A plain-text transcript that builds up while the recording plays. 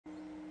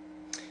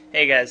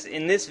Hey guys,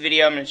 in this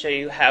video I'm going to show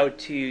you how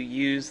to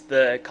use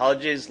the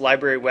college's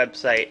library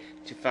website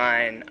to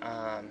find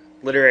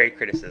literary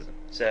criticism.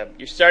 So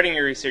you're starting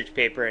your research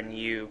paper and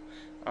you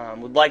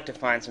would like to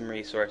find some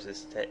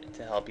resources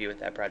to help you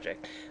with that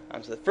project.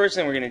 So the first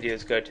thing we're going to do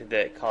is go to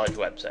the college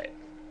website.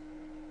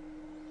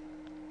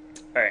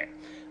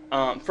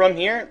 Alright, from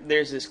here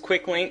there's this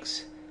quick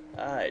links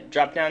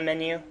drop down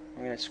menu.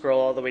 I'm going to scroll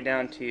all the way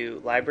down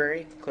to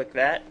library, click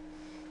that.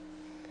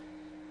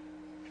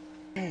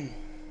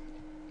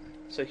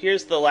 So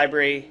here's the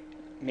library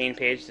main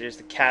page. There's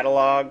the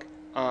catalog,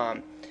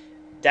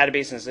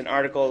 databases and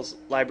articles,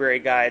 library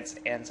guides,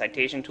 and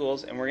citation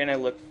tools. And we're going to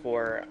look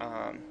for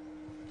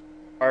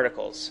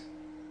articles.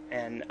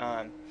 And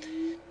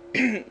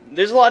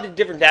there's a lot of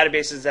different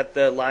databases that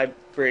the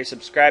library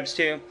subscribes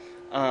to.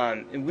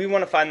 And we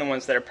want to find the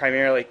ones that are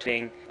primarily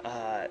doing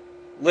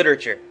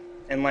literature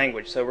and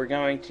language. So we're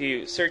going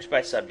to search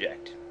by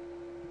subject.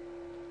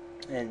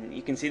 And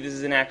you can see this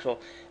is an actual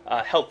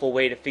helpful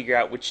way to figure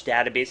out which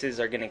databases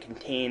are going to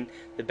contain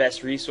the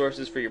best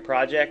resources for your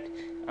project,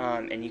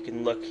 and you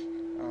can look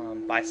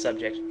by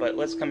subject. But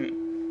let's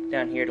come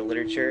down here to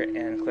literature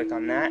and click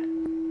on that.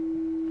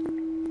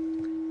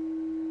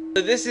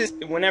 So this is,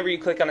 whenever you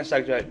click on a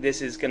subject,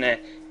 this is going to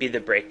be the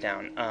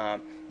breakdown.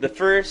 The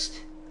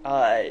first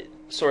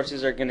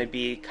sources are going to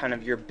be kind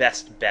of your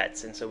best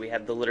bets, and so we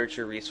have the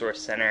Literature Resource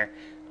Center,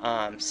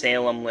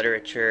 Salem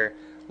Literature,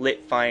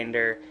 Lit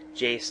Finder,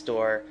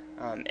 JSTOR,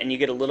 and you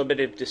get a little bit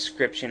of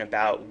description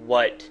about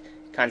what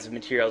kinds of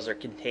materials are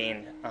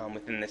contained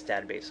within this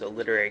database. So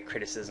literary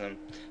criticism,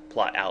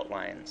 plot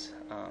outlines,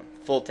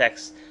 full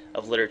text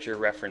of literature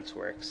reference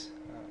works.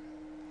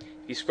 If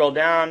you scroll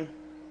down,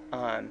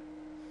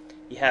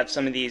 you have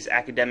some of these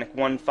academic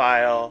one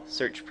file,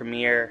 search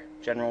premier,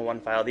 general one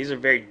file. These are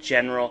very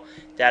general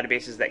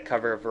databases that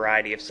cover a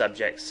variety of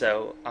subjects,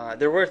 so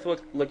they're worth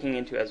looking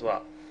into as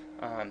well.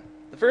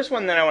 The first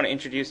one that I want to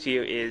introduce to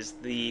you is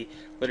the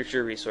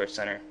Literature Resource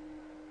Center.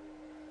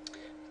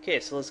 Okay,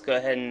 so let's go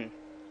ahead and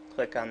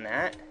click on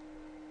that.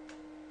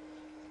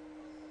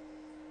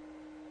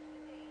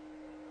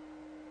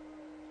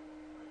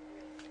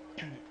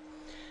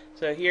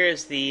 So here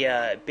is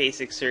the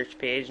basic search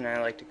page, and I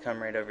like to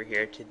come right over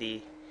here to the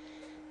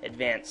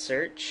advanced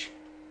search.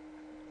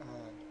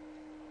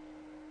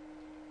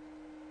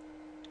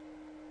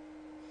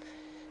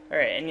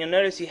 Alright, and you'll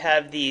notice you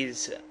have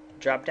these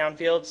drop-down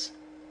fields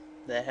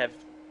that have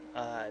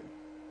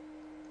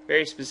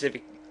very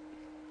specific,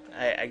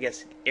 I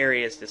guess,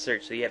 areas to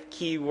search. So you have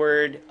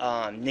keyword,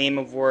 name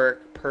of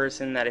work,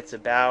 person that it's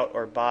about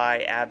or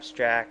by,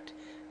 abstract.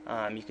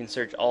 You can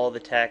search all the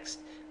text.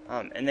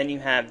 And then you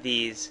have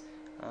these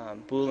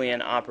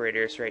Boolean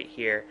operators right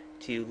here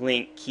to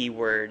link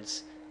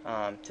keywords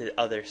to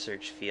other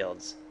search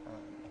fields.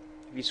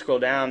 If you scroll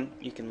down,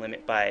 you can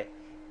limit by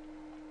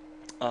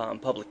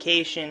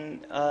publication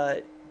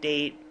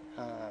date,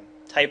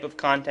 type of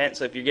content.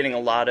 So if you're getting a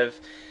lot of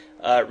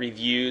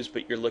reviews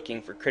but you're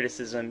looking for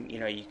criticism,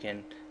 you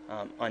can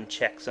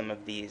uncheck some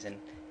of these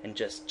and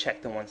just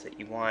check the ones that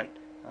you want,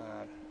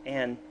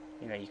 and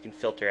you can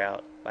filter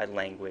out by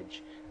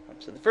language.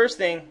 So the first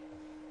thing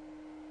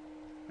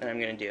that I'm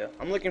going to do,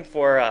 I'm looking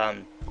for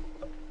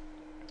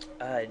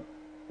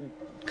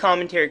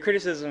commentary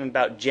criticism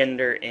about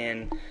gender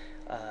in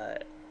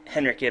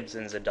Henrik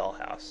Ibsen's A Doll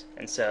House.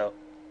 And so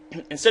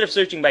instead of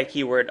searching by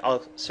keyword,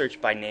 I'll search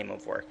by name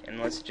of work, and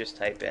let's just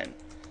type in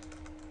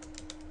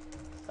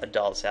A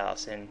Doll's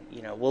House, and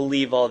we'll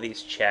leave all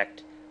these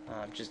checked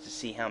just to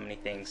see how many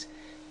things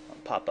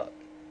pop up.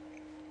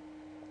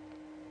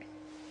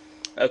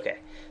 Okay,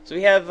 so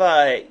we have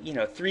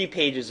 3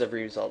 pages of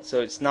results,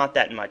 so it's not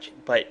that much,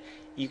 but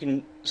you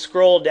can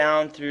scroll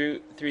down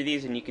through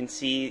these and you can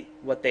see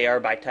what they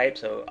are by type.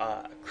 So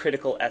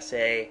critical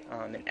essay,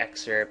 an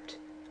excerpt,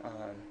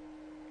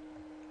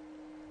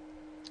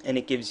 and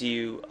it gives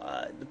you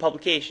the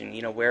publication,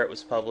 where it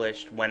was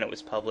published, when it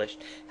was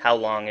published, how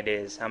long it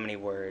is, how many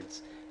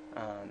words.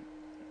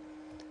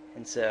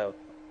 And so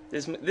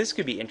this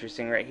could be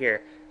interesting right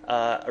here.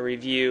 A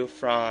review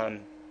from,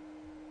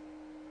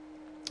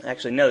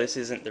 actually no, this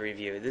isn't the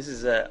review. This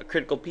is a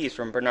critical piece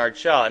from Bernard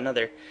Shaw,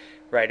 another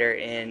writer,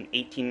 in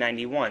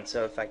 1891.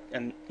 So if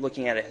I'm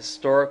looking at a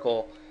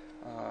historical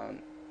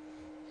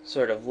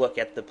sort of look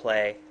at the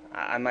play,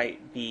 I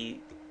might be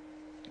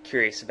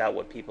curious about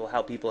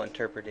how people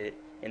interpreted it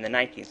in the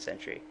 19th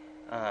century.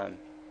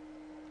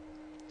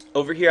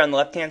 Over here on the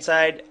left-hand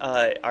side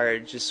are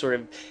just sort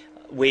of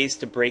ways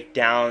to break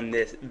down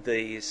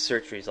the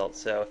search results.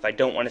 So if I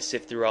don't want to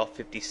sift through all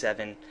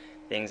 57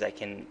 things, I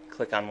can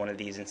click on one of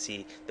these and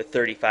see the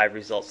 35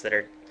 results that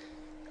are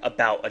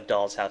about A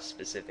Doll's House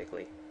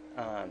specifically.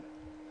 To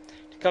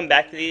come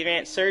back to the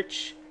advanced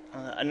search,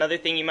 another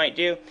thing you might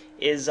do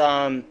is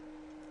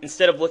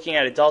instead of looking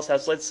at A Doll's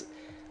House, let's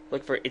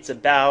look for It's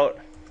About.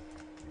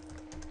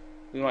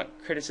 We want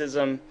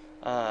criticism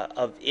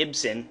of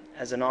Ibsen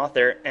as an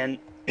author, and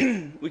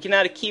we can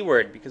add a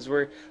keyword because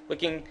we're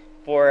looking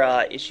for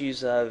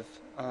issues of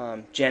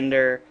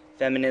gender,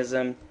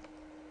 feminism,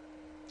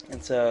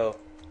 and so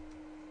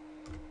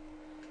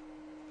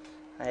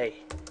I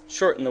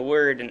shorten the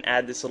word and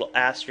add this little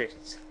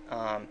asterisk.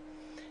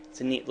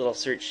 It's a neat little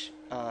search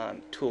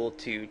tool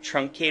to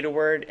truncate a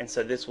word, and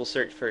so this will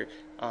search for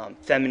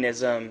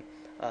feminism,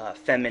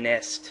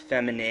 feminist,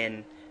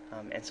 feminine,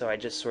 and so I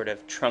just sort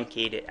of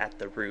truncate it at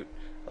the root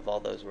of all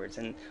those words.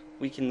 And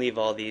we can leave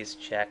all these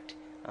checked.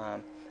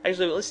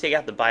 Actually, let's take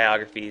out the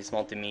biographies,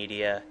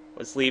 multimedia.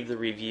 Let's leave the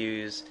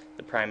reviews,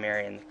 the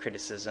primary, and the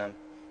criticism,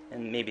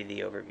 and maybe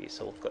the overview.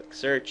 So we'll click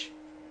search.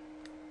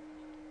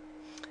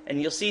 And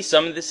you'll see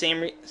some of the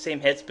same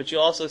hits, but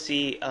you'll also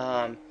see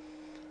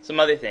some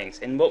other things.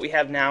 And what we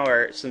have now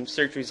are some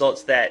search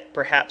results that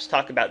perhaps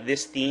talk about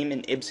this theme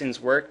in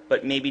Ibsen's work,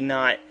 but maybe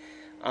not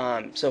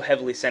so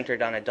heavily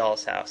centered on A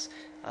Doll's House.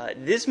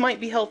 This might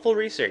be helpful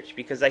research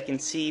because I can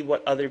see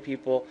what other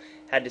people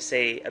had to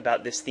say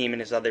about this theme in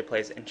his other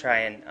plays and try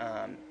and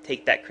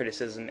take that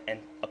criticism and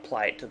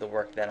apply it to the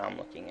work that I'm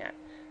looking at.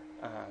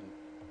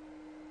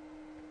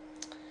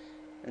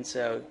 And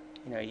so,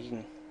 you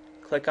can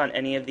click on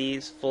any of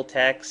these, full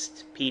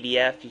text,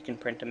 PDF, you can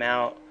print them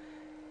out.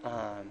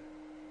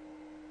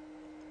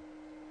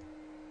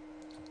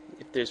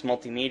 If there's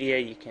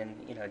multimedia, you can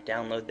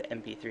download the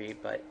MP3,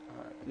 but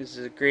this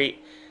is a great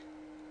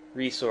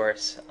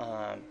resource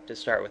to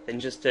start with. And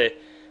just to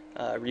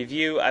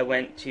review, I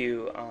went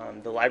to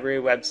the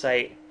library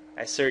website,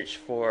 I searched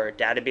for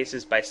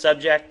databases by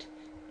subject,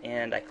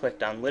 and I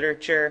clicked on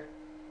literature,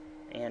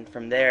 and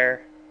from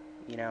there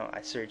I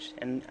searched,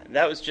 and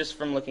that was just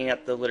from looking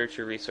at the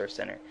Literature Resource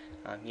Center.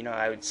 I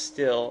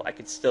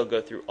could still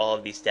go through all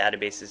of these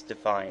databases to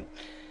find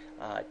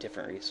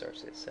different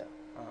resources. So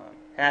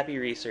happy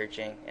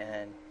researching,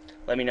 and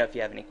let me know if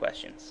you have any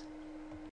questions.